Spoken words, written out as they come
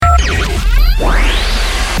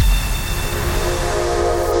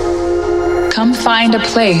come find a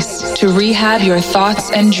place to rehab your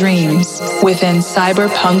thoughts and dreams within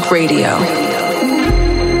Cyberpunk Radio.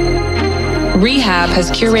 Rehab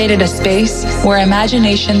has curated a space where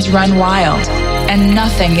imaginations run wild and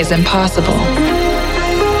nothing is impossible.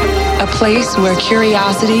 A place where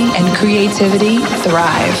curiosity and creativity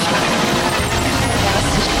thrive.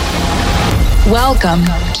 Welcome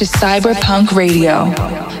to Cyberpunk Radio,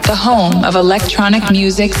 the home of electronic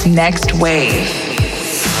music's next wave.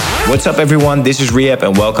 What's up, everyone? This is Rehab,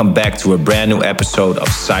 and welcome back to a brand new episode of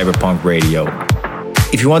Cyberpunk Radio.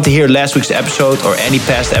 If you want to hear last week's episode or any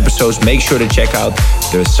past episodes, make sure to check out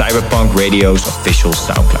the Cyberpunk Radio's official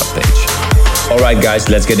SoundCloud page. Alright guys,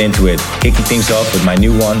 let's get into it. Kicking things off with my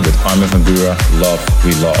new one with Armin van Buuren, Love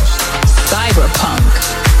We Lost.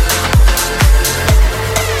 Cyberpunk.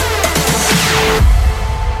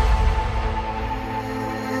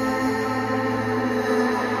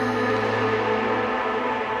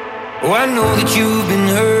 Oh, I know that you've been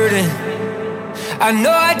hurting. I know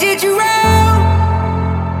I did you wrong.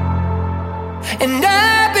 And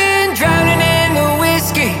I've been drowning in the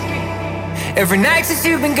whiskey every night since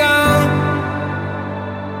you've been gone.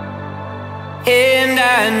 And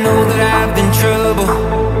I know that I've been trouble,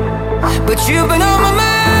 but you've been on my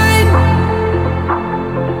mind.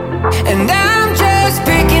 And I'm just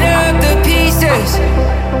picking up the pieces,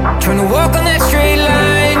 trying to walk on that straight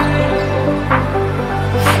line.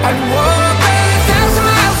 I'd walk 1,000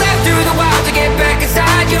 miles out through the wild to get back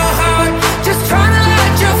inside your heart, just trying to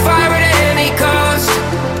light your fire at any cost.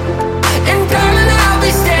 And darling, I'll be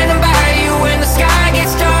standing by you when the sky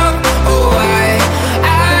gets dark. Oh,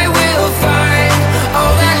 I will find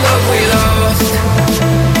all that love we lost.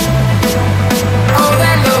 All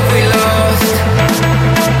that love we lost.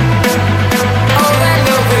 All that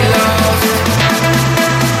love we lost.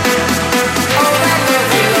 All that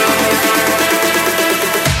love we lost.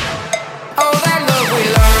 All that love we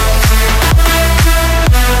lost.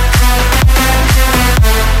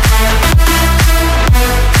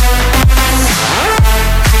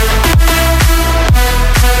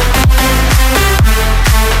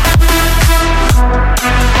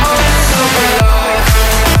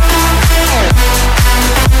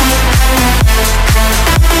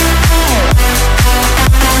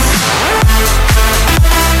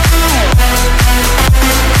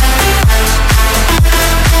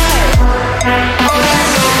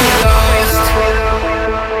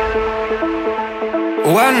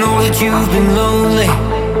 Oh, I know that you've been lonely.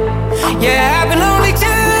 Yeah, I've been lonely too.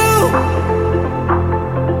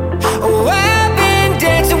 Oh, I've been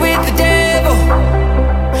dancing with the devil.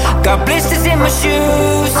 Got blisters in my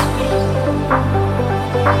shoes.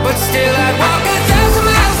 But still I'd walk 1,000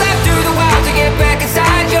 miles out through the wild to get back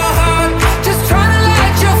inside your heart, just trying to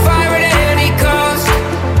light your fire at any cost.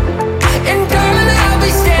 And darling, I'll be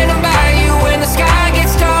standing by you when the sky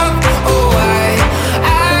gets dark. Oh,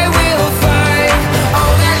 I will find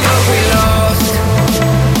all that love we lost.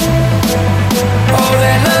 All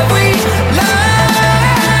that love we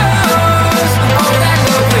lost. All that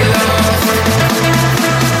love we lost.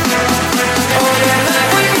 All that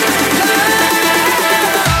love we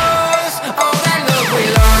lost. All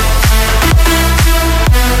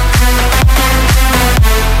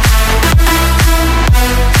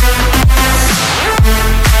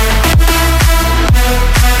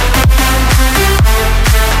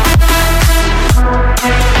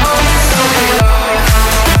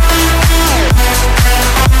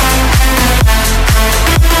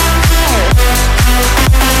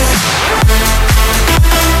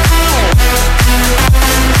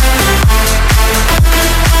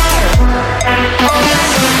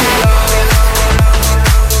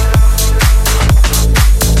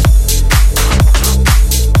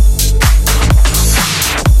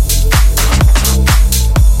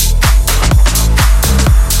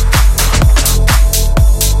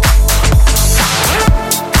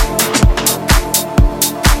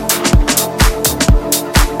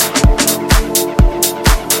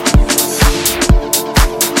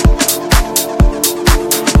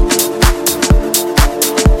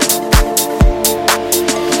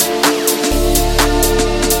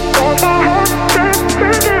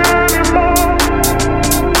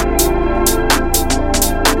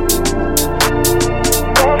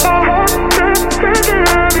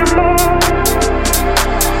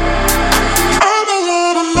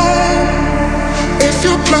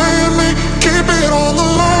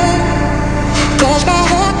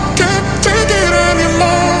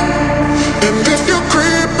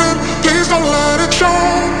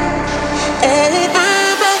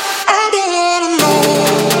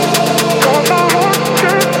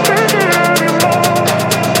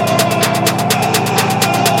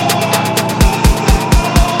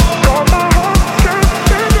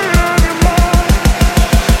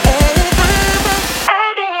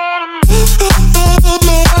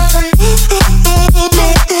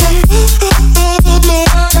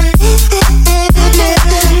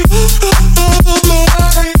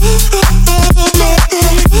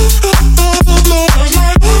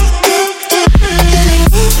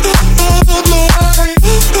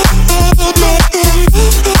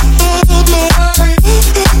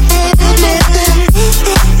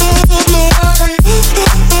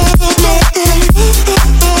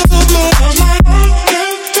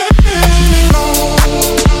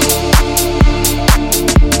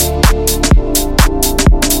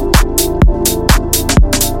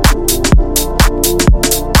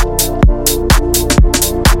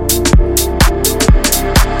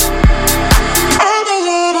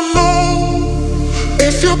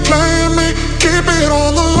playing me, keep it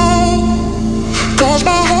on the low. Cause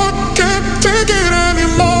my heart can't take it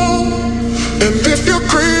anymore. And if you're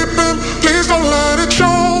creeping, please don't let it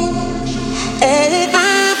show. Oh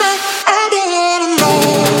baby, I don't wanna know.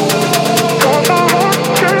 Cause my heart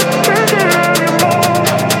can't take it anymore.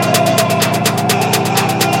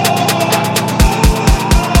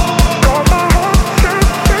 Cause my heart can't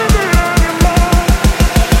take it anymore.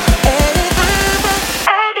 Oh baby,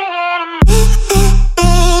 I don't wanna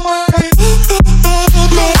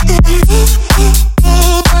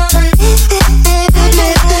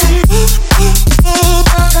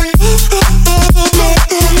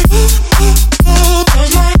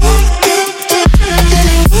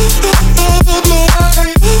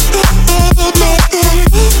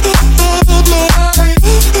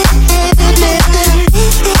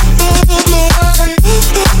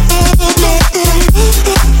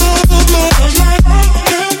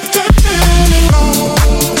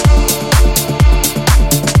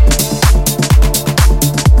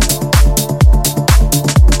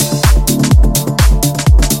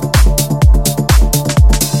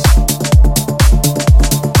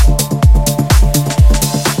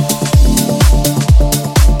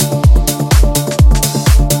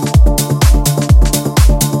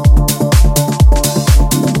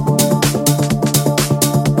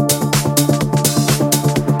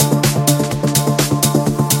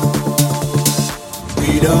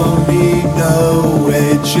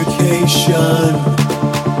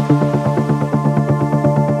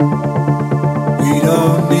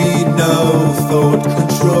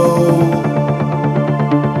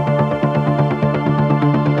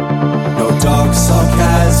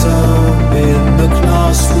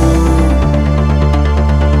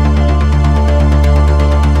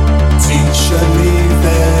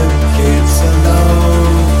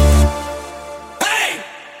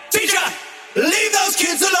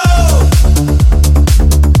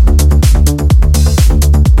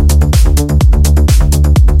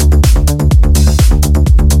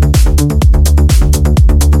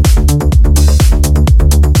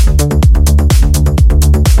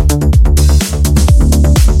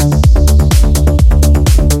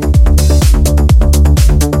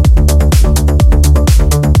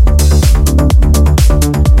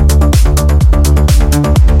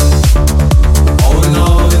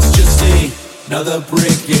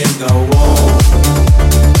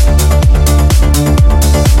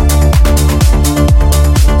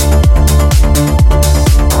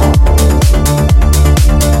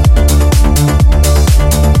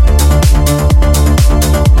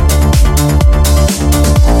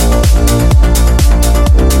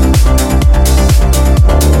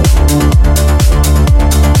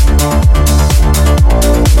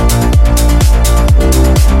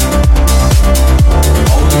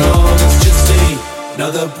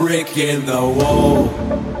in the wall.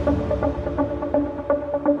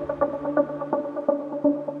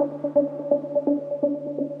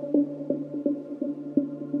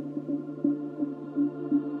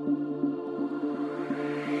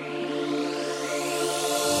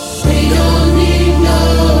 We don't need no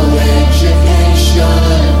education.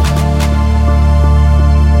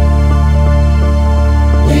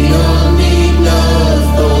 We don't need no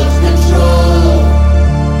thought control.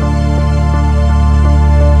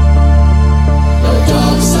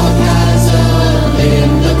 Dark sarcasm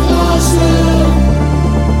in the classroom.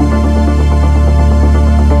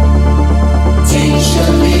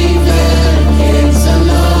 Teacher, leave them kids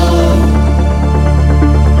alone.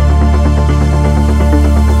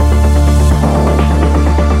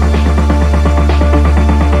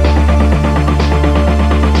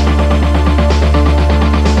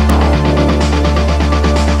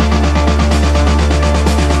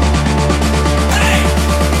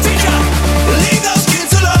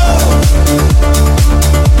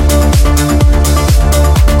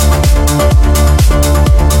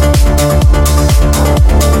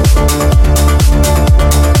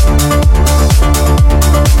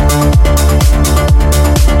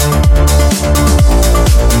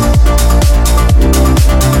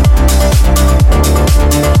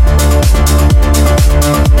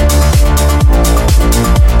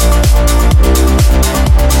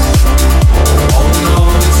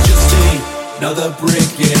 Another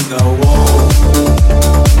brick in the wall.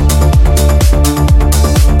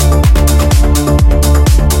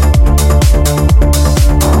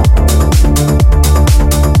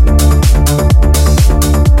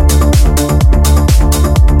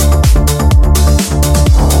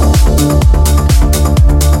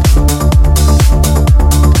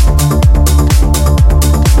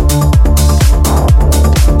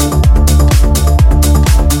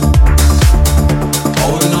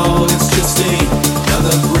 Holding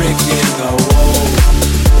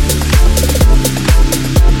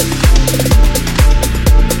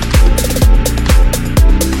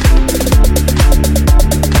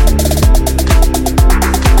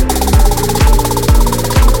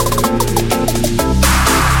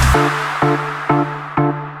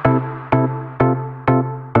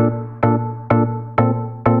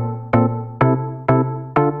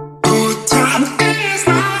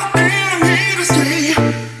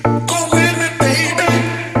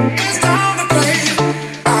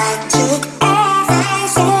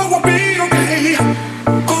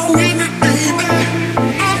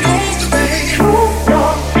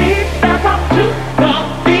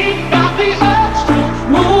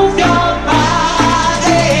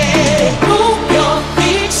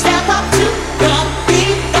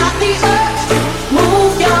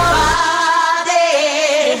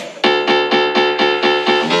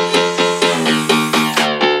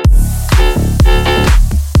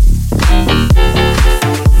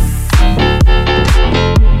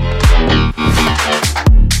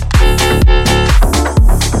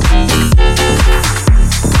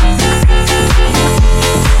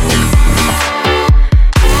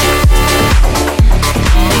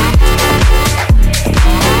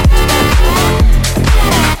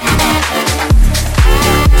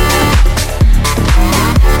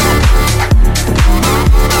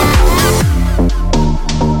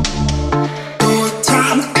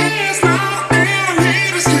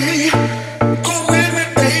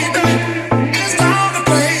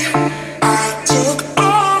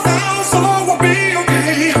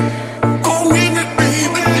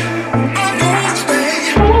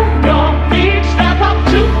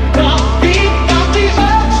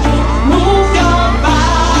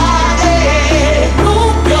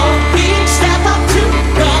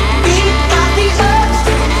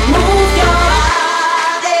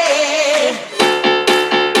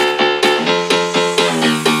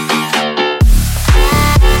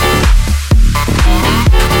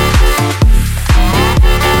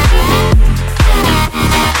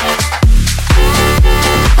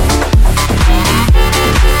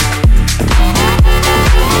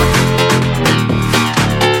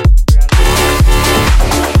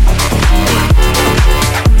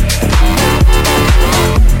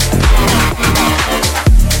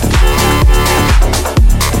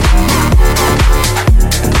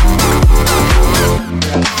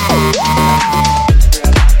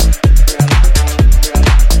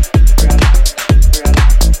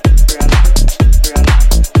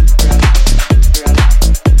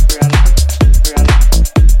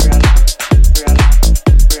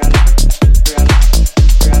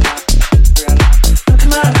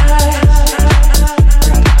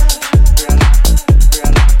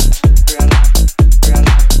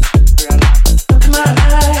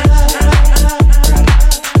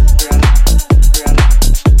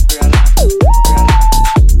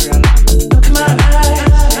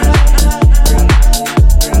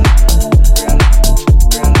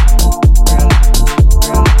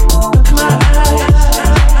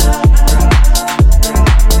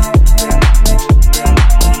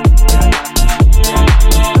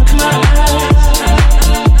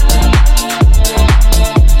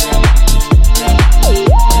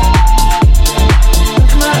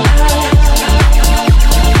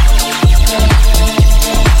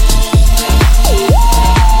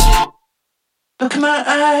my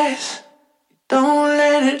eyes. Don't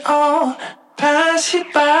let it all pass you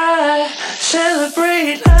by.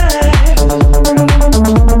 Celebrate life.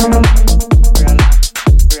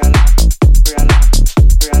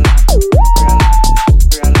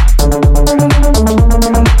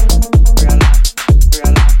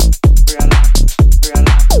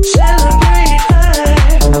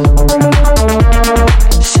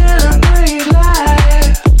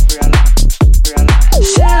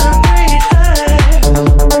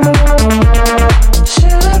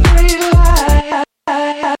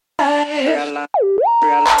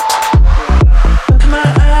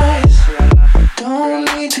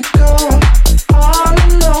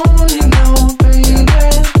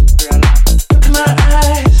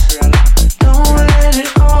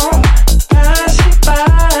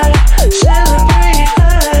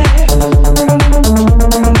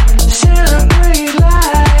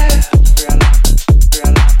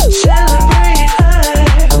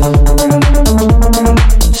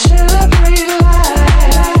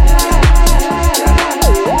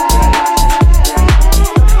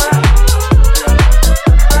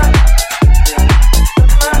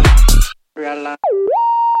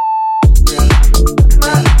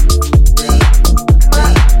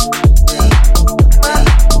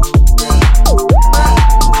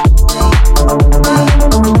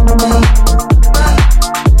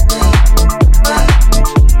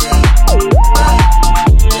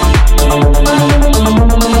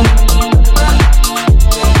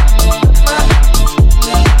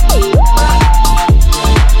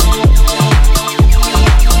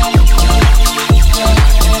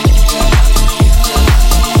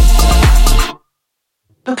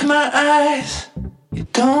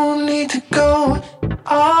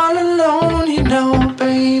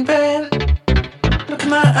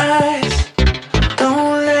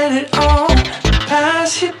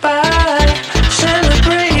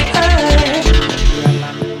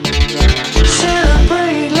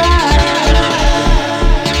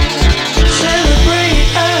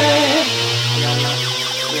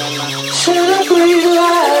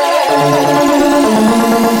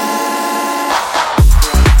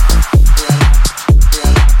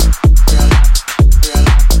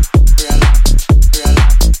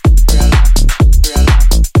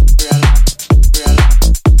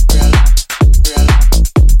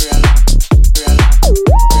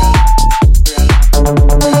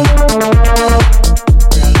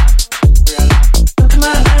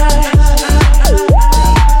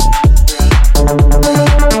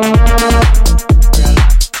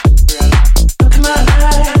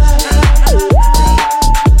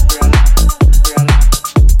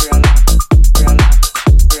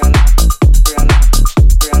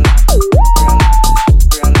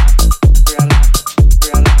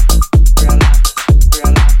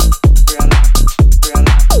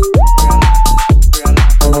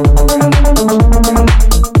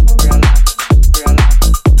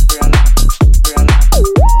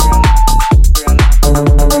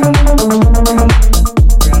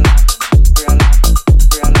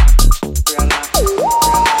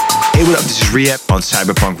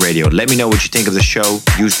 Cyberpunk Radio. Let me know what you think of the show.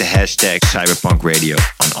 Use the hashtag Cyberpunk Radio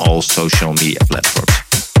on all social media platforms.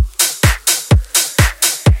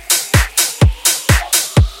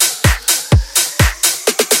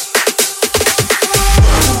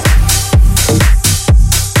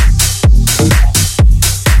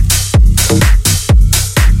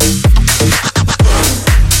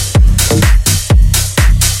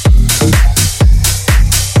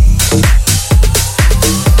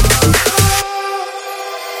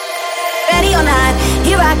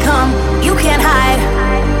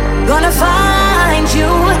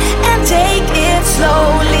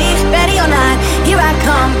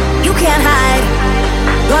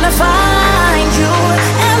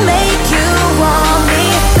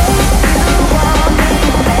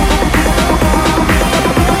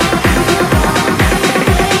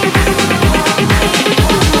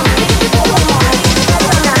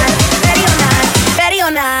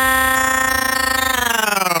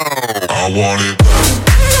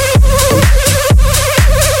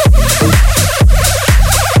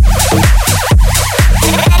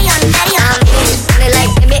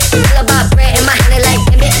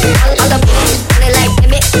 All the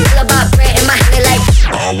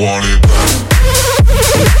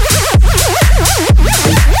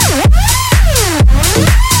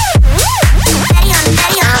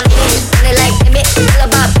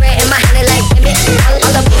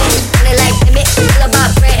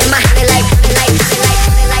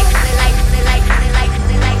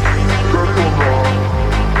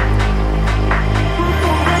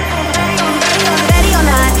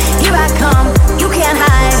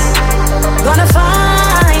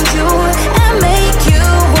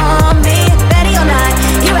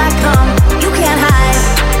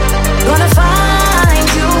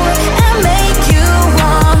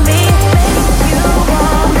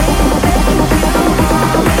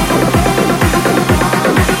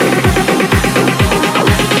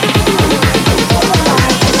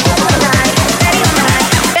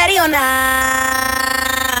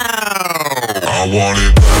want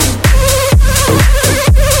it.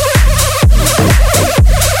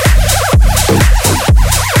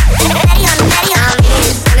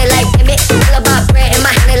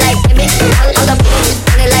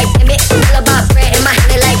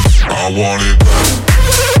 I want it.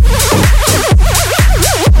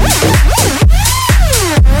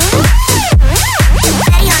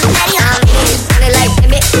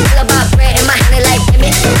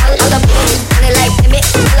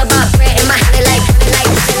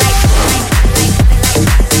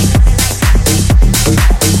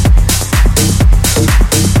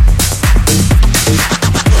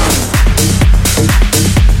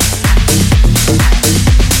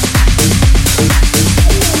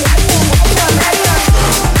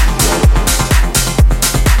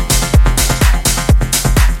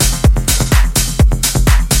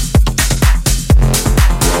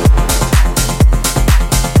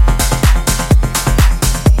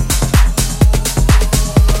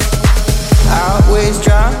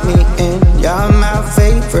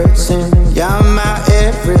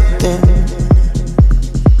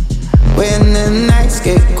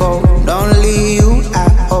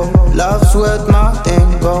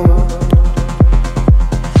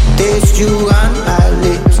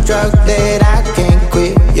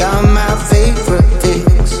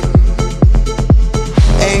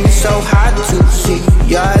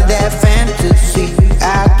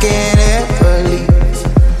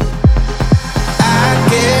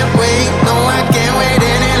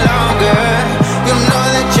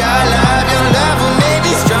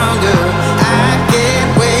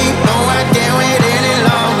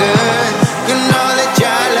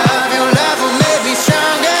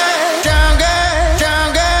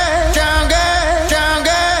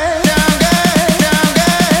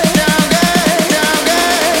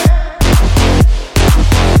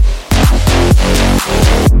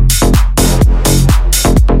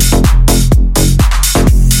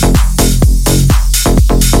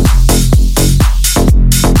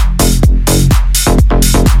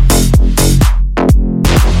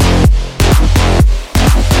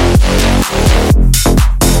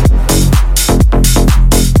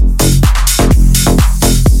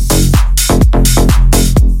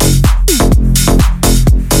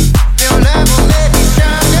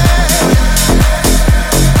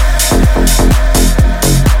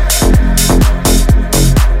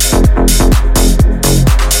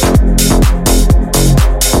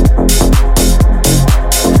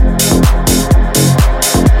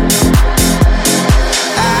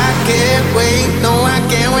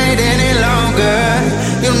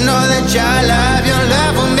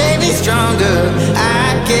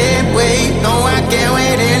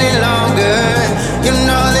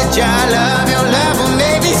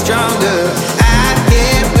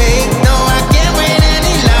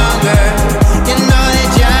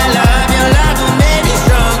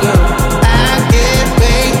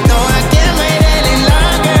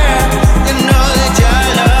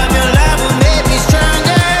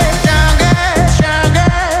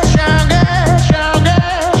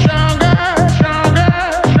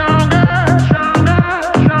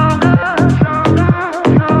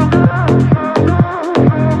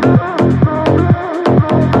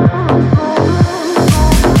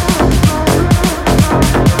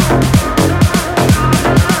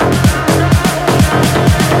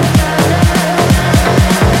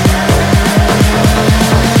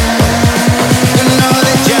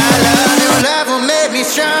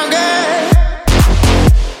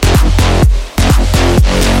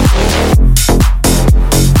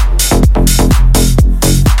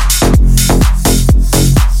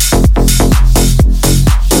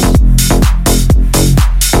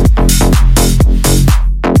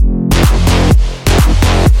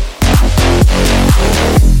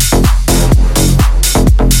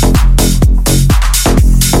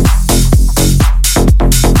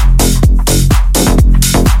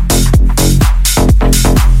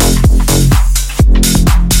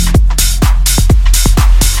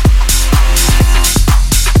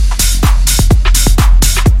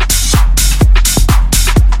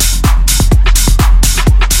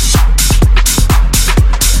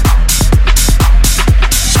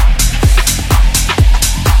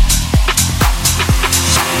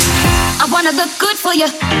 for you.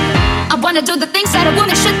 I wanna do the things that a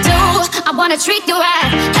woman should do. I wanna treat you right,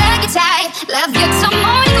 hug you tight, love you till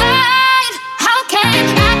morning light. How can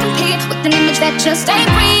I compete with an image that just ain't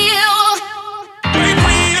real? Ain't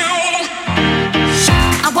real.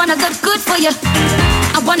 I wanna look good for you.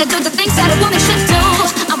 I wanna do the things that a woman should do.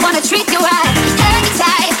 I wanna treat you right, hug you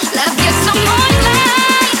tight, love you till morning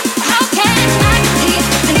light. How can I compete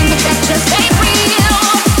with an image that just ain't real?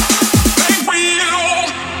 Ain't real.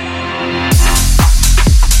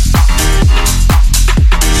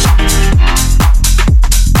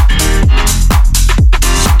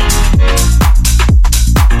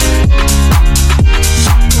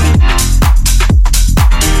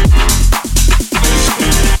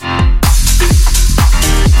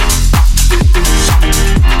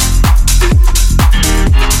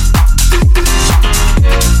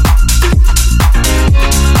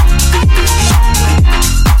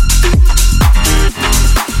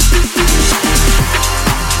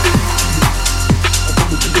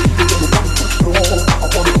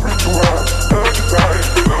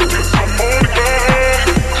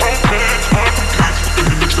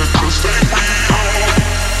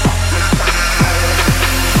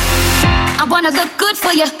 wanna look good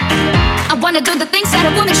for you. I wanna do the things that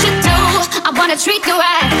a woman should do. I wanna treat you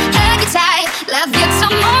right, hug you tight, love you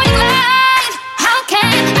till morning light. How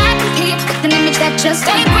can I compete with an image that just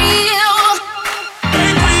ain't real?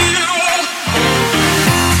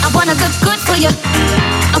 I wanna look good for you.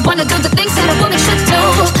 I wanna do the things that a woman should do.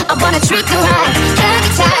 I wanna treat you right, hug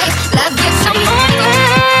you tight, love you till morning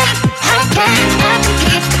light. How can I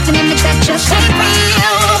compete with an image that just ain't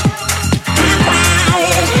real?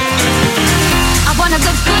 I wanna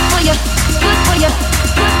look good for you, good for you,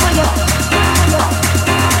 good for you, good for you.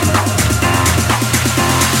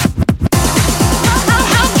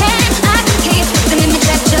 How can I compete with an image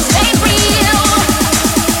that just ain't real?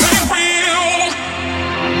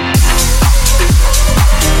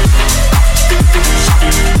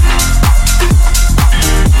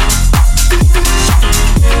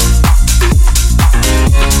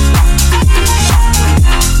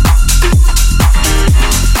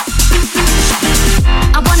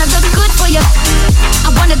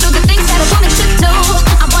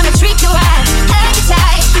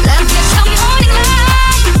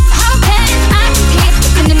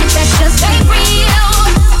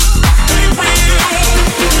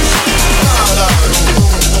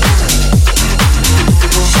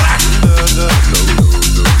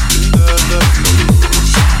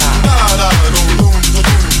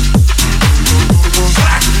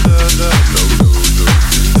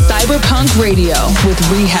 Radio with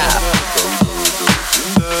Rehab.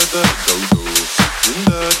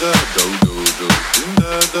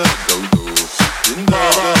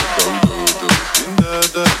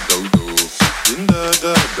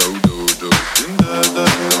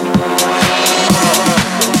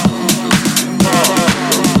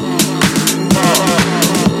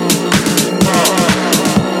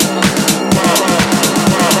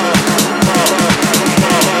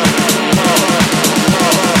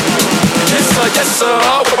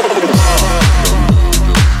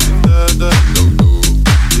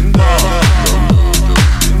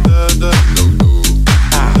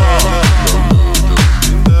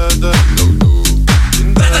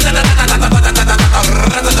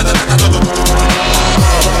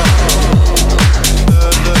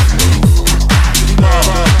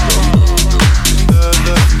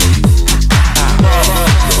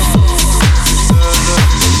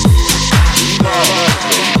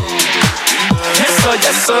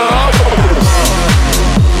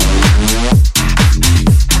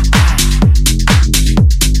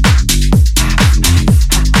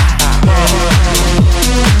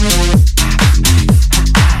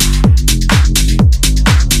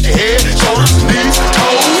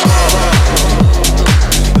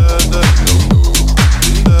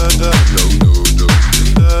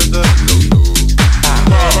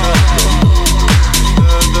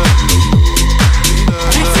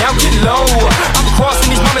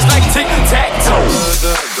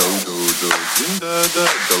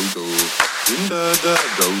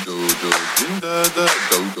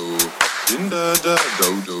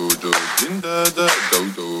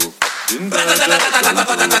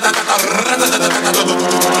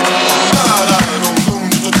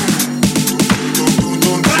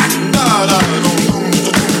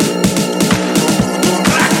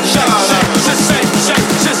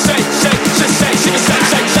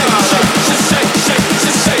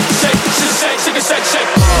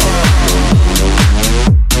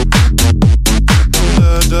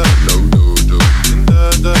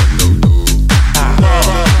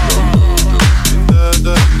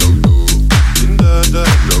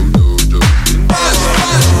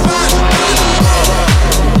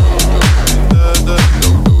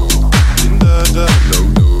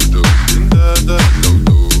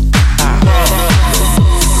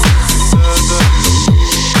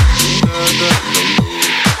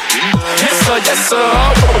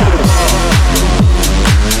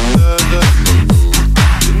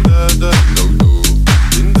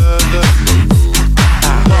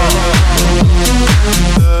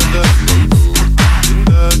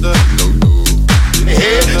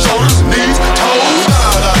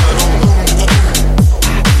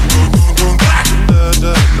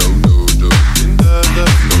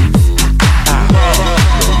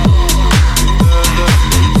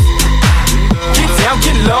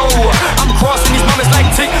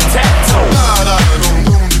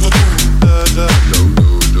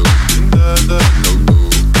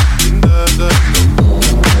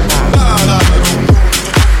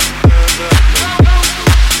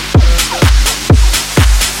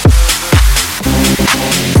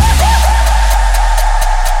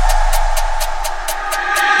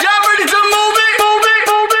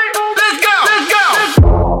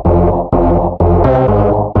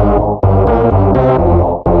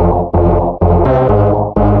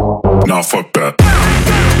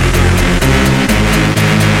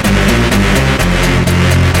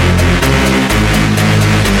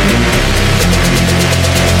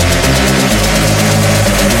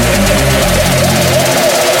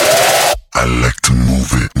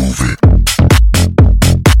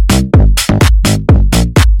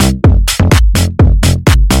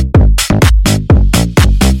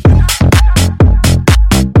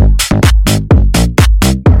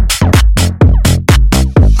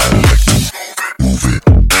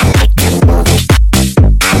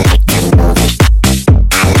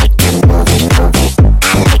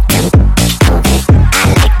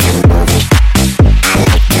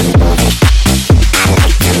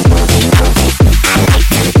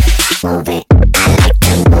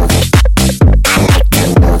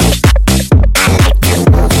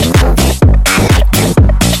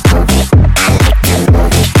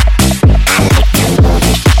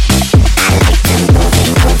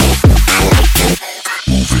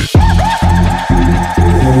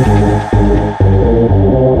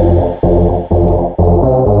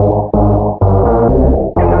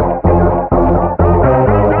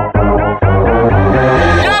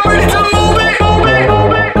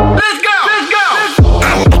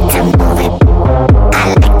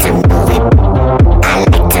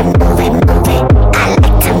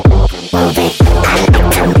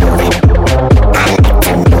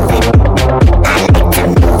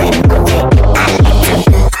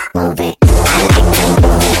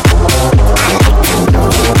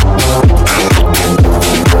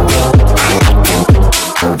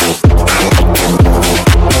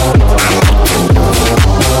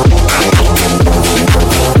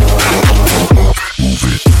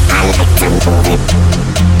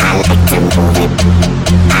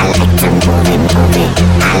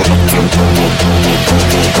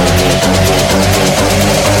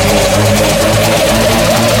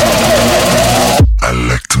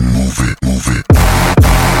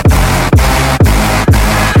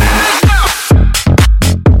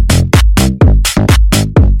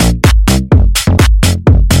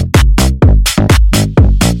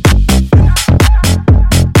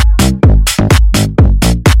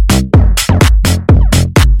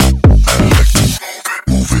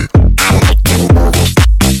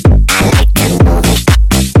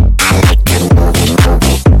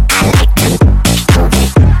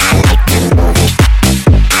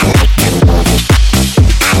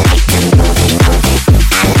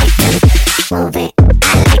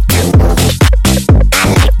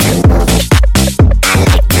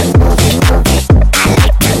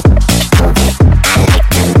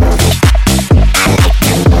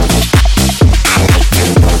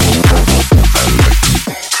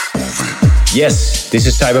 Yes, this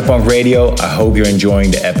is Cyberpunk Radio. I hope you're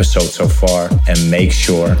enjoying the episode so far, and make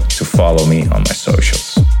sure to follow me on my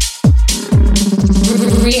socials.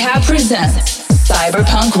 Rehab presents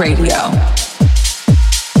Cyberpunk Radio.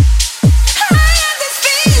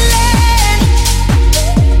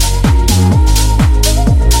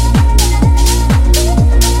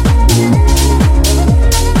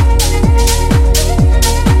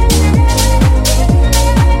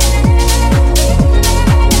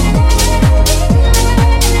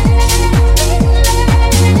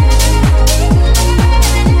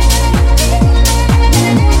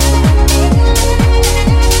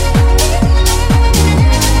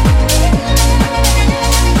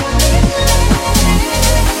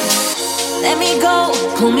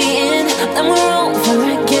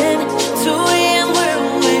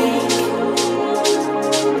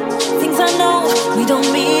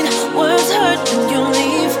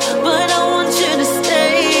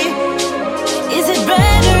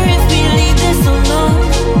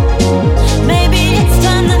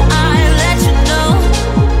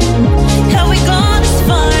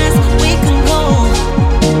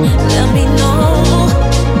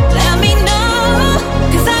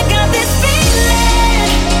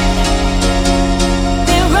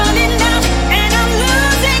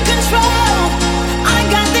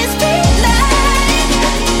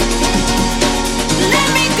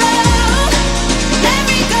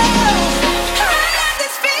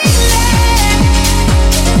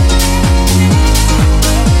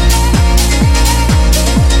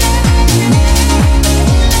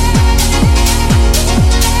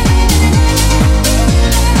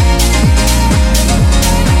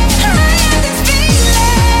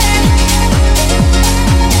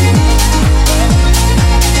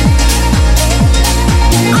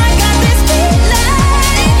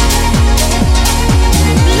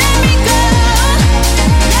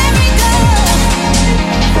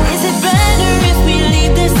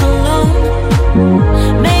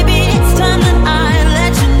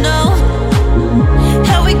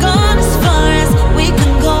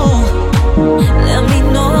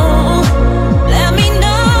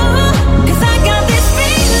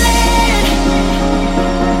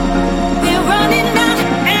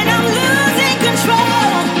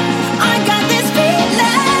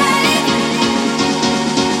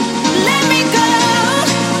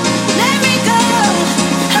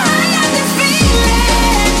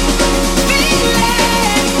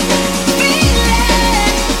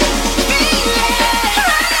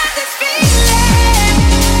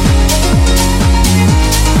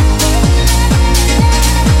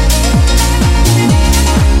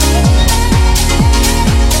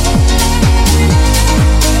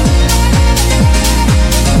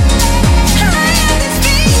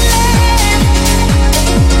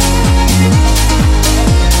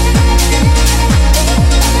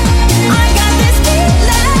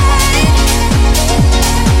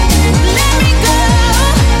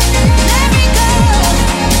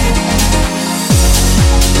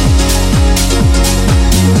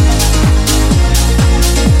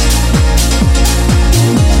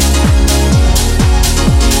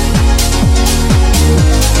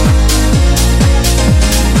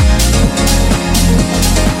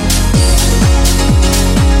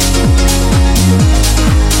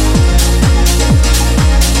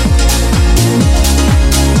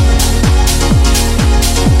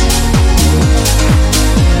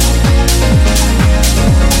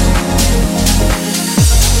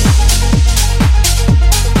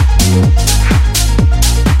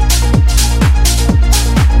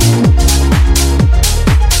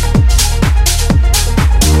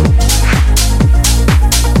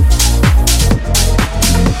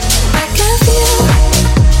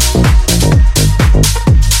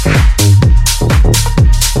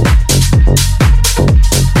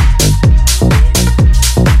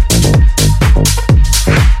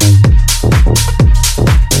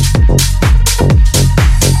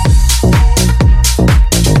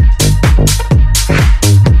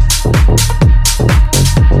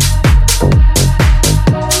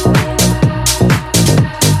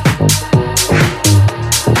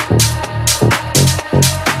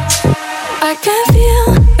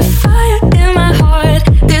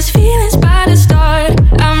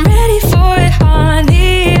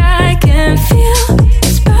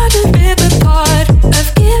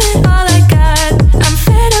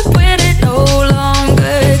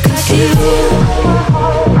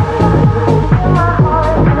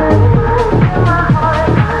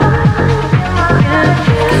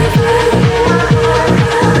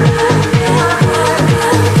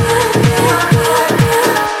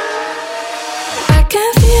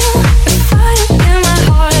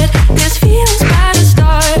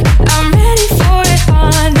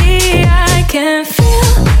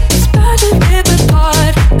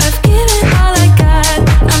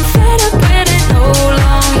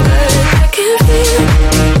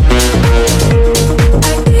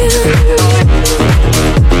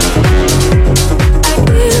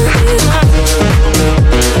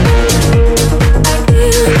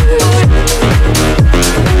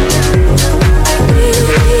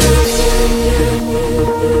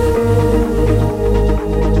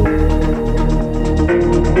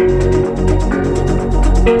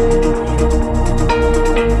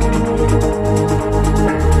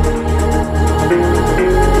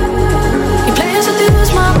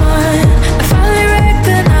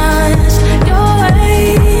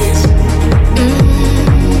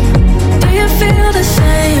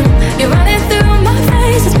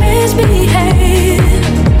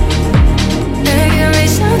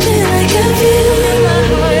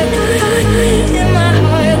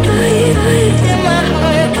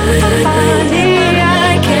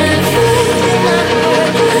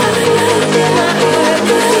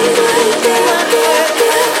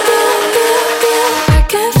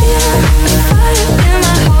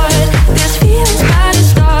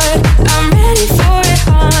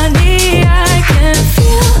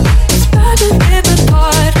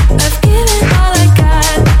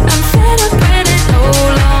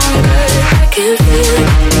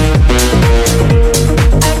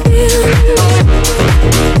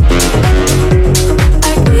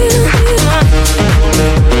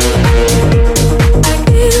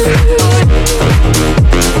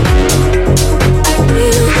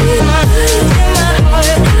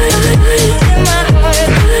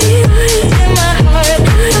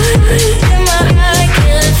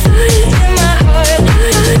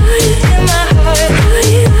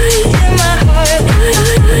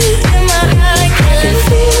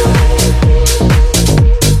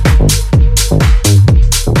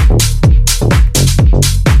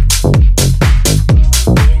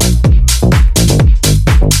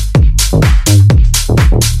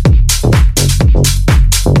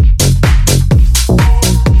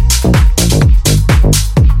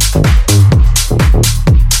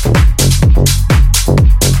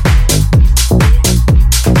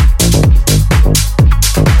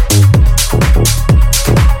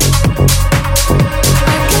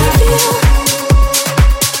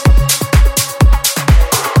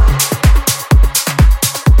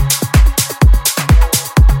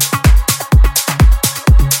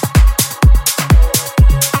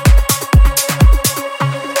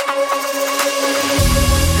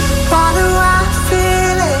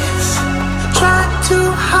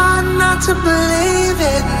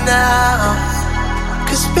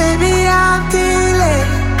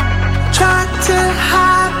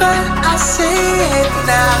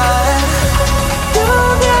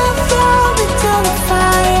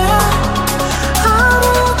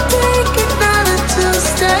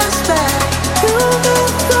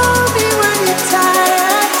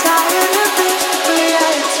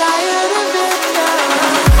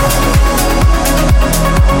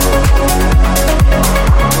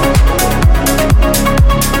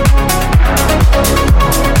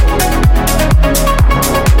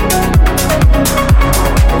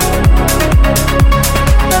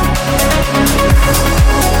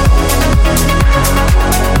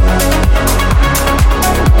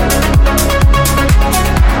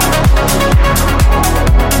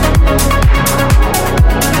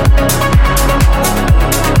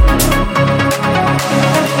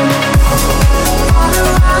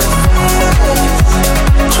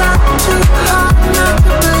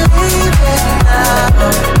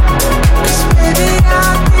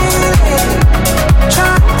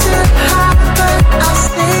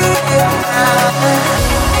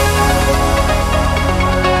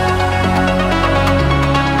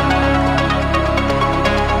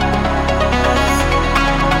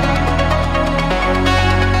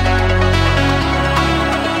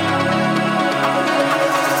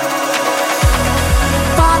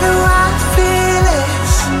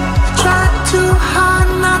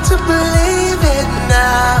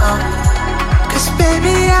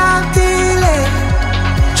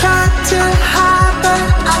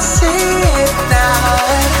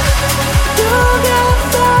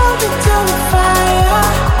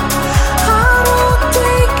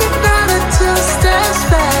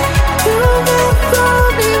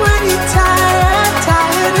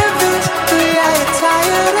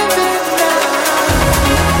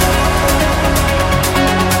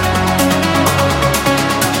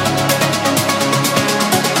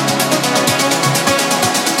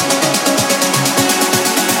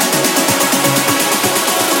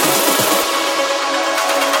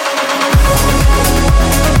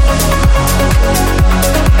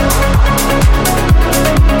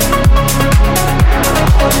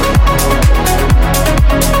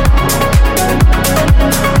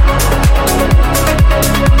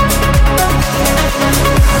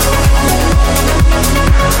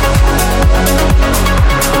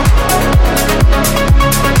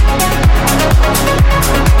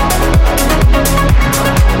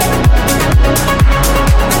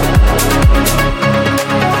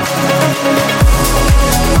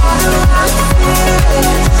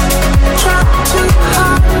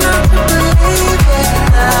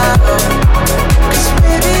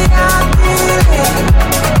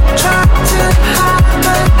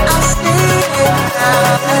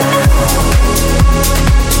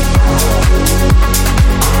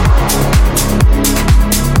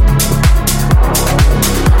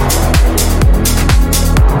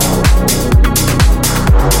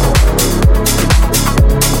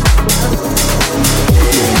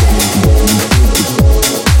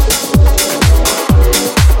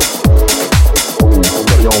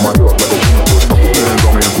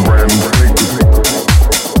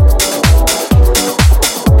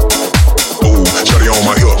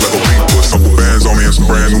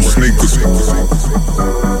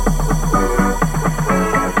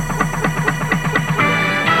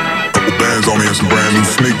 me and some brand new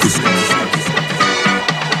sneakers.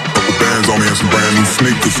 Couple bands on me and some brand new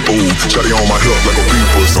sneakers. Ooh, shawty on my hip like a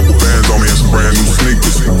beeper. Couple bands on me and some brand new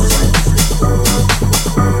sneakers.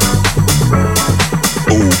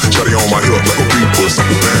 Ooh, shawty on my hip like a beeper.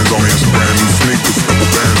 Couple bands on me and some brand new sneakers. Couple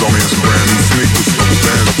bands on me and some brand new sneakers. Couple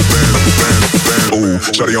bands. Ooh,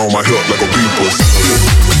 shawty on my hip like a beeper.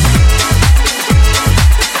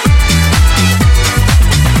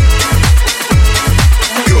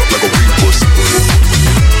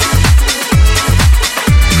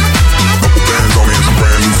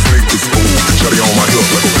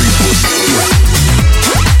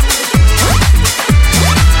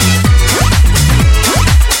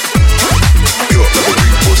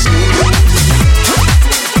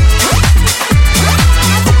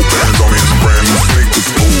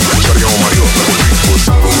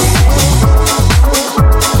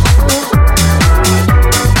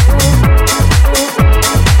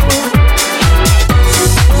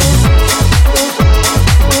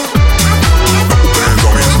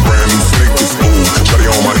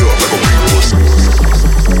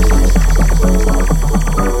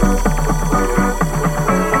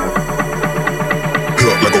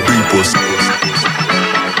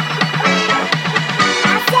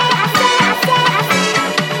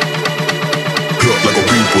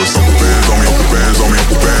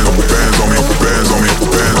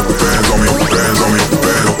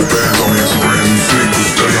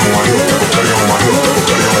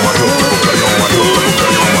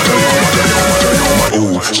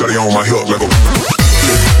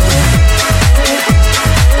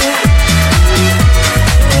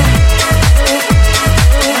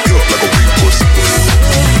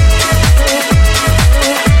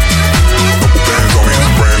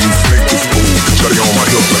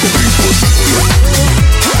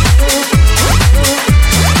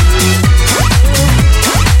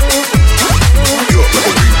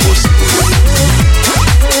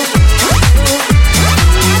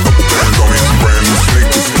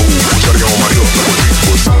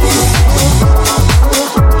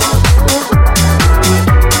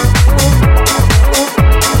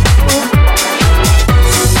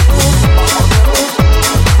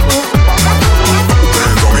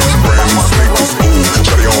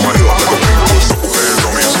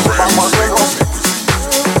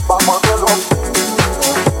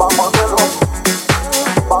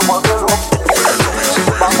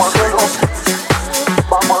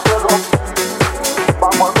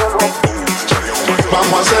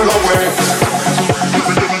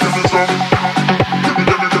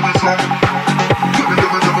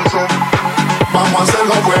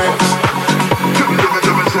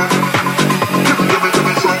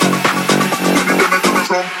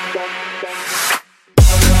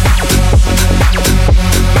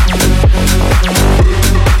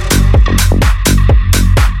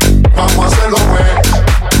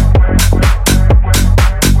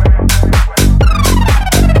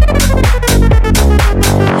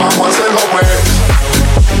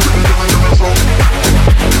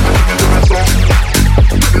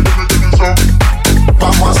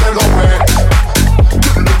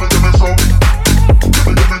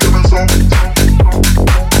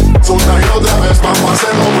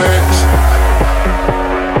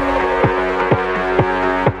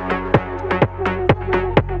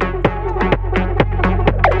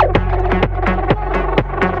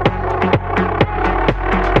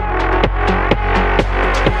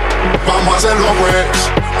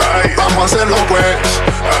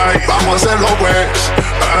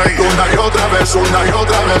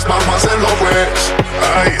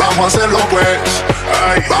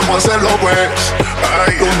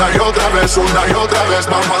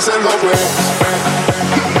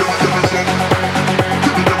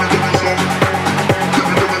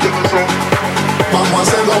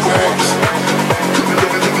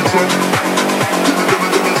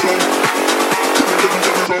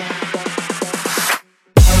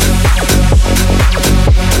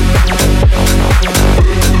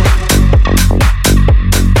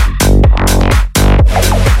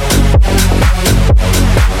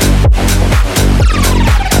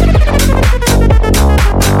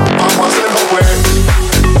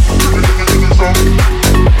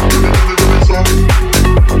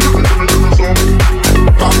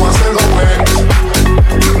 Vamos a hacerlo.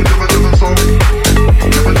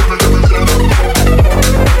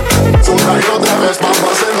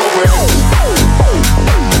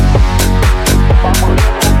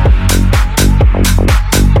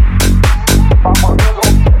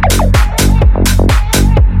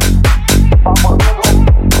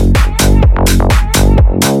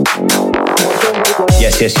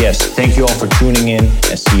 Yes. Thank you all for tuning in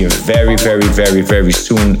and see you very, very, very, very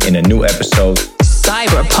soon in a new episode.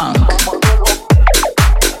 Cyberpunk.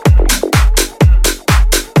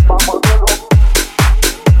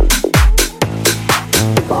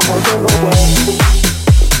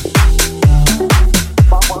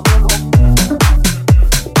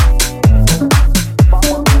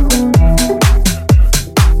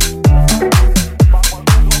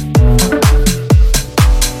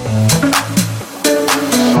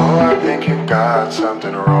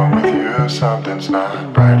 Something wrong with you, something's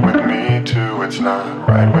not right with me too, it's not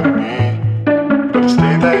right with me. But the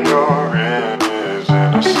state that you're in is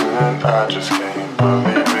innocent, I just can't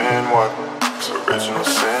believe in what's original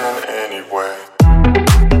sin anyway.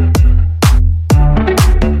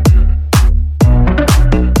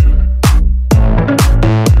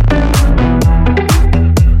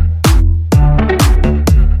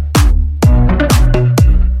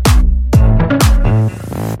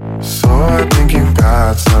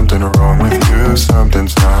 Something wrong with you,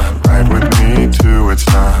 something's not right with me too, it's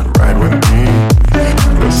not right with me.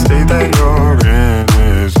 The state that you're in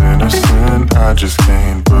is innocent, I just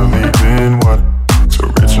can't believe in what's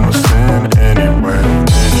original sin anyway.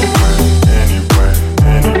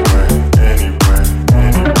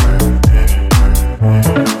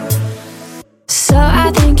 So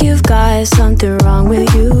I think you've got something wrong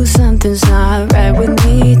with you, something's not right with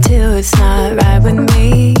me too, it's not right with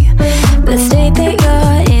me. The state that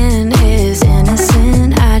you're in is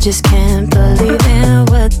innocent, I just can't believe in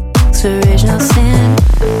what's original sin.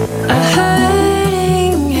 A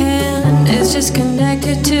hurting hand is just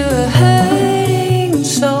connected to a hurting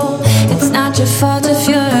soul. It's not your fault if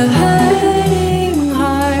you're a hurting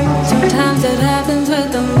heart. Sometimes it happens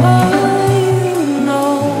with the more you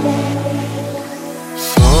know.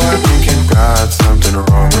 So I think you've got something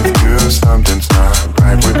wrong with you, something's not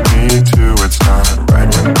right with me too, it's not right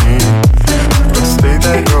with me. The state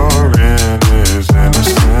that you're in is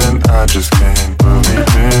innocent, I just can't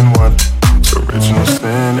believe in what's original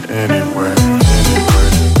sin anyway.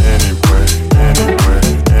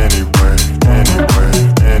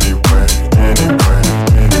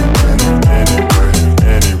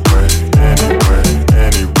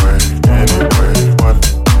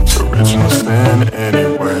 What's original sin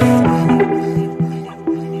anyway.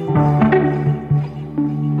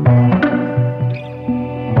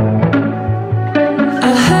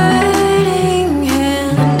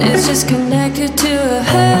 Just connected to a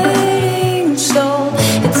hurting soul.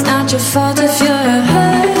 It's not your fault if you're a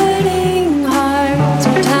hurting heart.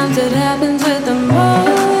 Sometimes it happens with the more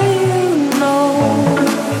you know.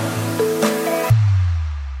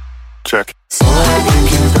 Check. So I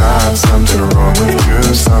think you got something wrong with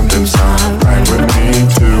you, something's not right with me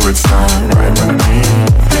too, it's not right with me.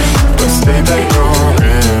 The state that you're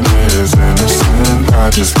in is innocent, I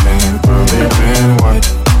just can't believe in what's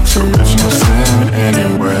original sin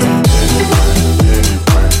anyway.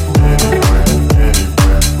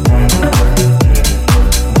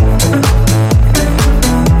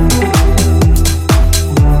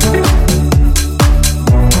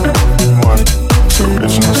 What's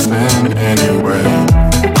original sin anyway.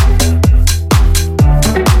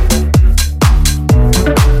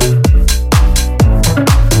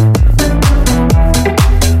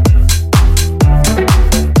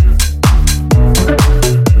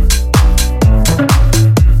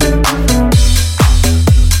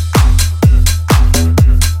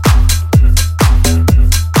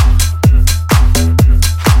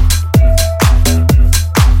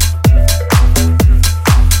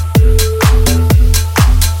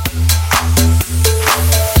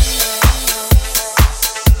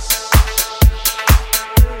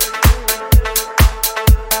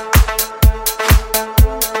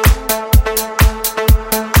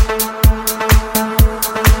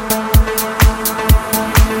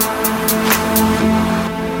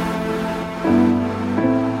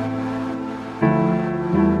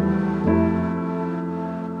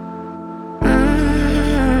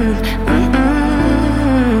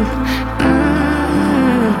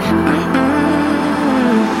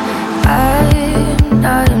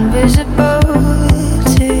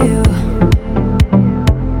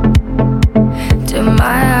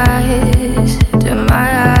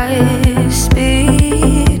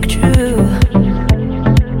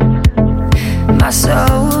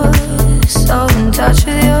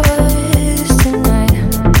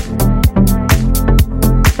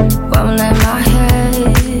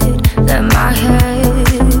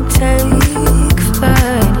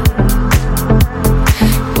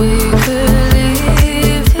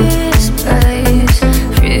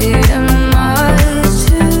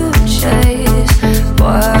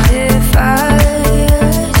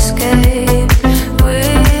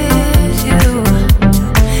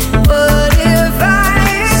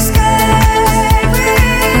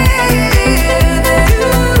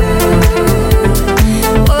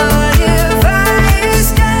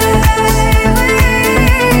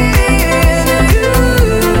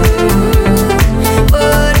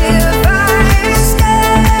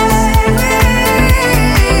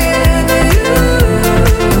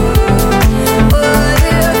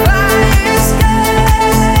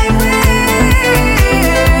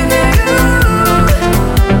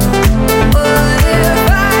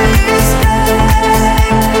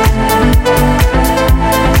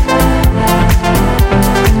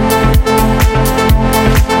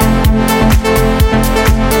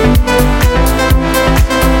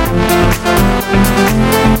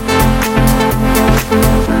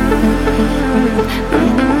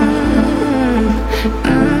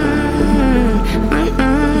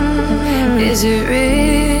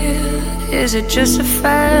 is it just a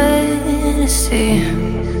fantasy?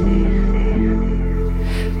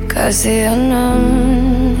 'Cause the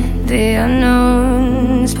unknown's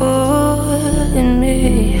pulling me.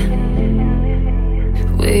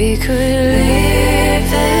 We could leave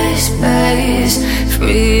this place,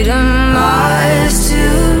 freedom